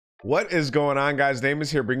What is going on, guys?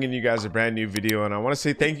 Nameless here, bringing you guys a brand new video, and I want to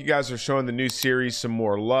say thank you guys for showing the new series some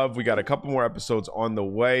more love. We got a couple more episodes on the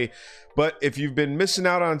way, but if you've been missing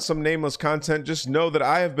out on some Nameless content, just know that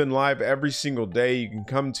I have been live every single day. You can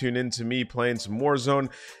come tune in to me playing some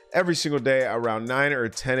Warzone every single day around 9 or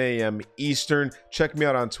 10 a.m. Eastern. Check me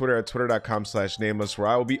out on Twitter at twitter.com/nameless, where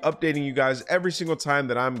I will be updating you guys every single time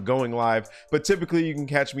that I'm going live, but typically you can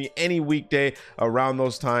catch me any weekday around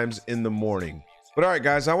those times in the morning. But all right,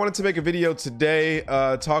 guys, I wanted to make a video today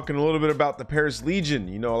talking a little bit about the Paris Legion.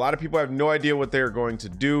 You know, a lot of people have no idea what they're going to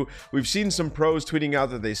do. We've seen some pros tweeting out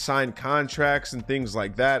that they signed contracts and things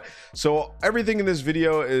like that. So everything in this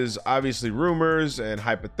video is obviously rumors and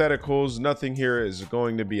hypotheticals. Nothing here is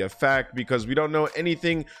going to be a fact because we don't know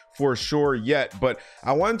anything for sure yet. But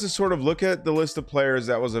I wanted to sort of look at the list of players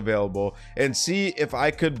that was available and see if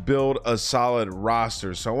I could build a solid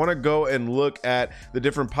roster. So I want to go and look at the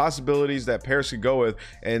different possibilities that Paris could go with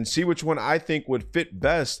and see which one I think would fit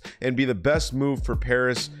best and be the best move for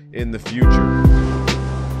Paris in the future.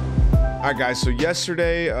 All right, guys, so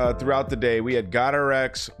yesterday throughout the day we had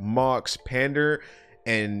GodRx, Mox, Pander,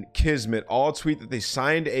 and Kismet all tweet that they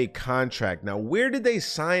signed a contract. Now, where did they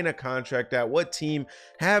sign a contract at? What team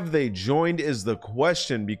have they joined is the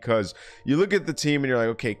question, because you look at the team and you're like,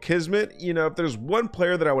 okay, Kismet, you know, if there's one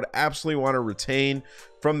player that I would absolutely want to retain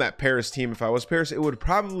from that Paris team, if I was Paris, it would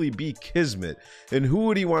probably be Kismet. And who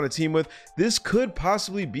would he want to team with? This could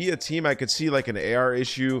possibly be a team I could see like an AR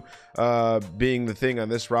issue being the thing on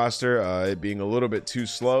this roster, it being a little bit too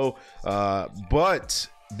slow, but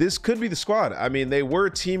this could be the squad. I mean, they were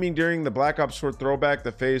teaming during the Black Ops 4 throwback,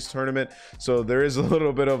 the phase tournament, so there is a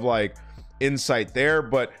little bit of like insight there,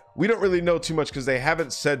 but we don't really know too much because they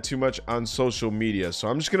haven't said too much on social media. So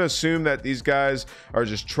I'm just gonna assume that these guys are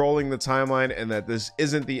just trolling the timeline and that this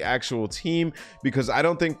isn't the actual team, because I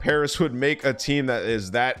don't think Paris would make a team that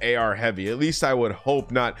is that AR heavy. At least I would hope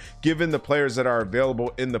not, given the players that are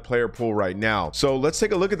available in the player pool right now. So let's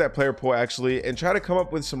take a look at that player pool actually and try to come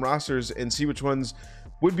up with some rosters and see which ones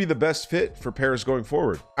would be the best fit for Paris going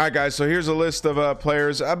forward. All right, guys, so here's a list of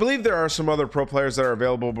players. I believe there are some other pro players that are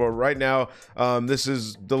available, but right now this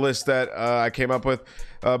is the list that I came up with.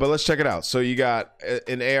 But let's check it out. So you got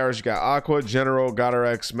in ARs, you got Aqua, General,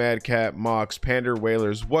 GodRx, Madcat, Mox, Pander,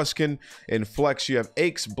 Whalers, Wuskin. In Flex, you have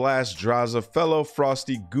Aches, Blast, Draza, Fellow,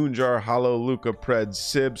 Frosty, Gunjar, Hollow, Luca, Pred,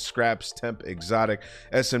 Sib, Scraps, Temp, Exotic,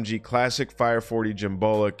 SMG Classic, Fire 40,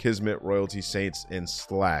 Jimbola, Kismet, Royalty Saints, and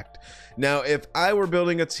Slacked. Now, if I were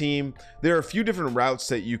building a team, there are a few different routes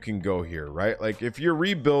that you can go here, right? Like if you're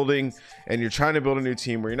rebuilding and you're trying to build a new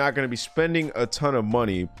team where you're not going to be spending a ton of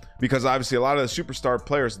money, because obviously a lot of the superstar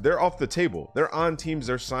players, they're off the table. They're on teams,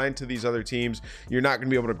 they're signed to these other teams. You're not going to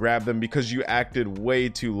be able to grab them because you acted way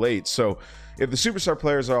too late. So if the superstar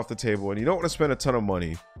players are off the table and you don't want to spend a ton of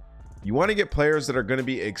money, you want to get players that are going to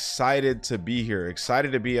be excited to be here,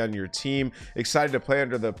 excited to be on your team, excited to play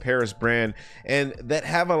under the Paris brand, and that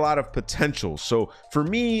have a lot of potential. So for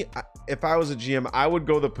me, if I was a GM, I would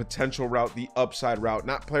go the potential route, the upside route,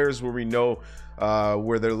 not players where we know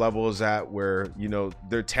where their level is at, where, you know,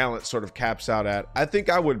 their talent sort of caps out at. I think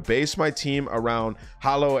I would base my team around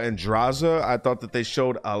Hollow and Draza. I thought that they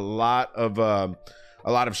showed a lot of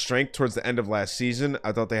strength towards the end of last season.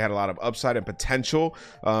 I thought they had a lot of upside and potential.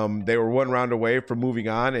 They were one round away from moving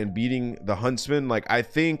on and beating the Huntsman. Like, I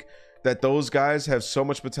think that those guys have so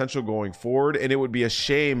much potential going forward, and it would be a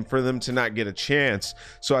shame for them to not get a chance.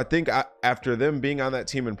 So I think after them being on that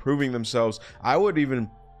team and proving themselves, I would even,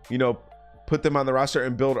 you know, put them on the roster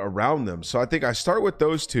and build around them. So I think I start with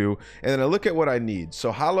those two and then I look at what I need.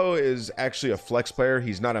 So Hollow is actually a flex player.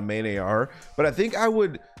 He's not a main AR, but I think I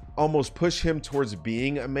would almost push him towards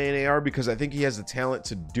being a main AR because I think he has the talent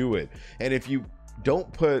to do it. And if you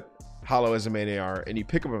don't put Hollow as a main AR and you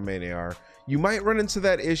pick up a main AR, you might run into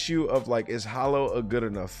that issue of like, is Hollow a good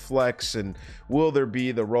enough flex, and will there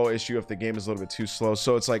be the role issue if the game is a little bit too slow?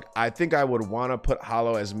 So it's like, I think I would want to put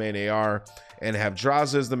Hollow as main AR and have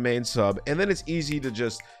Draza as the main sub, and then it's easy to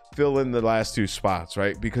just fill in the last two spots,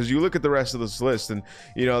 right? Because you look at the rest of this list and,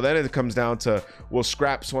 you know, then it comes down to, will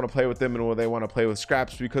Scraps want to play with them and will they want to play with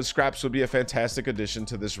Scraps? Because Scraps would be a fantastic addition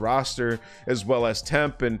to this roster, as well as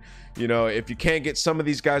Temp. And, you know, if you can't get some of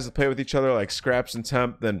these guys to play with each other like Scraps and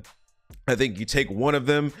Temp, then I think you take one of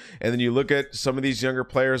them and then you look at some of these younger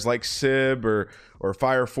players like Sib or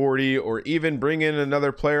Fire 40, or even bring in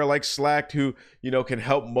another player like Slacked who, you know, can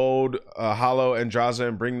help mold Hollow and Draza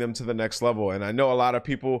and bring them to the next level. And I know a lot of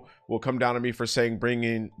people will come down on me for saying bring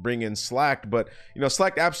in Slacked, but, you know,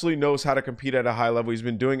 Slacked absolutely knows how to compete at a high level. He's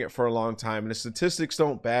been doing it for a long time and the statistics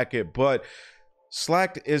don't back it, but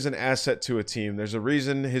Slacked is an asset to a team. There's a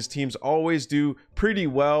reason his teams always do pretty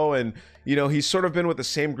well, and you know, he's sort of been with the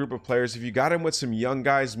same group of players. If you got him with some young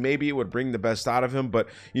guys, maybe it would bring the best out of him, but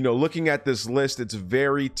you know, looking at this list, it's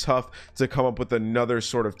very tough to come up with another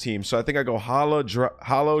sort of team. So I think I go Hollow,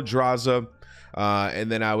 Draza, and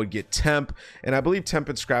then I would get Temp, and I believe Temp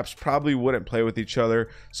and Scraps probably wouldn't play with each other,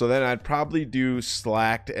 so then I'd probably do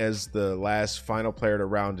Slacked as the last final player to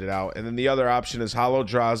round it out. And then the other option is Hollow,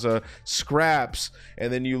 Draza, Scraps,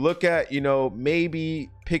 and then you look at, you know, maybe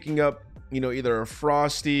picking up, you know, either a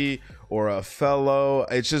Frosty or a Fellow.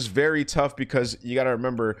 It's just very tough because you got to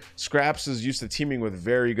remember, Scraps is used to teaming with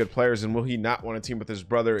very good players, and will he not want to team with his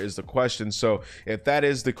brother is the question. So if that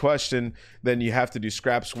is the question, then you have to do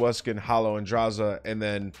Scraps, Wuskin, Hollow, and Draza, and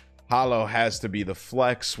then Hollow has to be the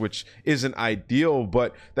flex, which isn't ideal,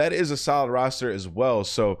 but that is a solid roster as well.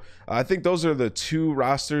 So I think those are the two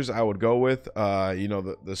rosters I would go with. You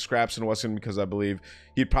know, the Scraps and Weston, because I believe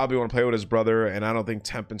he'd probably want to play with his brother, and I don't think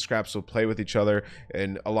Temp and Scraps will play with each other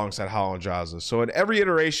and alongside Hollow and Draza. So in every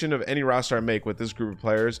iteration of any roster I make with this group of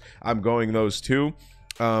players, I'm going those two.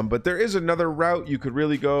 But there is another route you could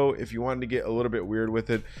really go if you wanted to get a little bit weird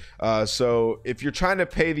with it. So if you're trying to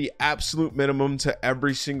pay the absolute minimum to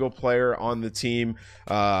every single player on the team,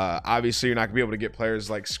 obviously you're not gonna be able to get players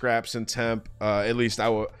like Scraps and Temp. At least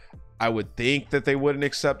I would think that they wouldn't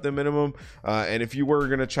accept the minimum. And if you were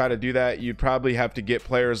gonna try to do that, you'd probably have to get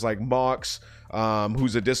players like Mox,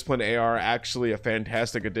 who's a disciplined AR, actually a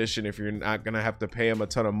fantastic addition if you're not going to have to pay him a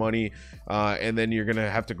ton of money. And then you're going to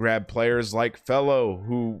have to grab players like Fellow,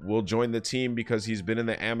 who will join the team because he's been in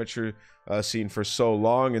the amateur scene for so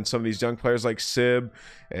long, and some of these young players like Sib,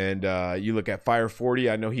 and you look at Fire 40.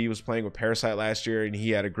 I know he was playing with Parasite last year, and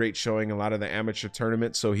he had a great showing in a lot of the amateur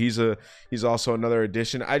tournaments, so he's also another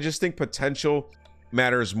addition. I just think potential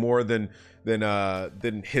matters more than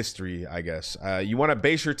history, I guess. You want to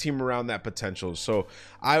base your team around that potential. So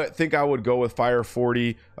I think I would go with Fire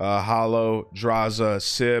 40, Hollow, Draza,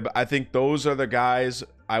 Sib. I think those are the guys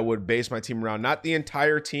I would base my team around. Not the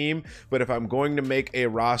entire team, but if I'm going to make a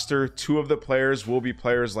roster, two of the players will be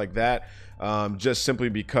players like that. Just simply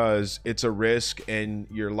because it's a risk and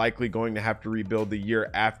you're likely going to have to rebuild the year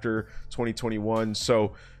after 2021.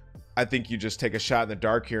 So I think you just take a shot in the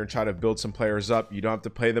dark here and try to build some players up. You don't have to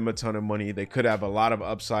pay them a ton of money. They could have a lot of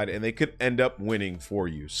upside, and they could end up winning for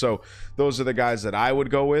you. So those are the guys that I would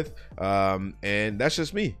go with. And that's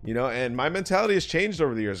just me, you know, and my mentality has changed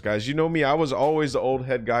over the years, guys. You know me, I was always the old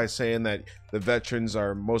head guy saying that the veterans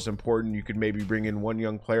are most important. You could maybe bring in one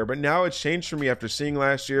young player, but now it's changed for me after seeing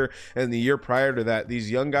last year and the year prior to that. These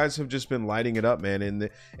young guys have just been lighting it up, man.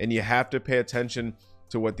 And you have to pay attention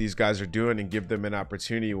to what these guys are doing and give them an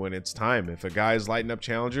opportunity when it's time. If a guy is lighting up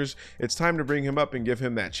challengers, it's time to bring him up and give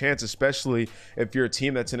him that chance, especially if you're a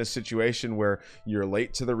team that's in a situation where you're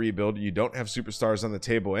late to the rebuild, you don't have superstars on the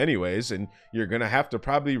table anyways, and you're gonna have to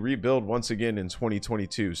probably rebuild once again in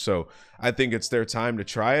 2022. So I think it's their time to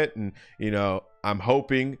try it, and you know, I'm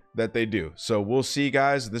hoping that they do. So we'll see,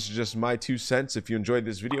 guys. This is just my 2 cents. If you enjoyed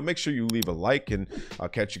this video, make sure you leave a like, and I'll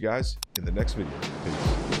catch you guys in the next video. Peace.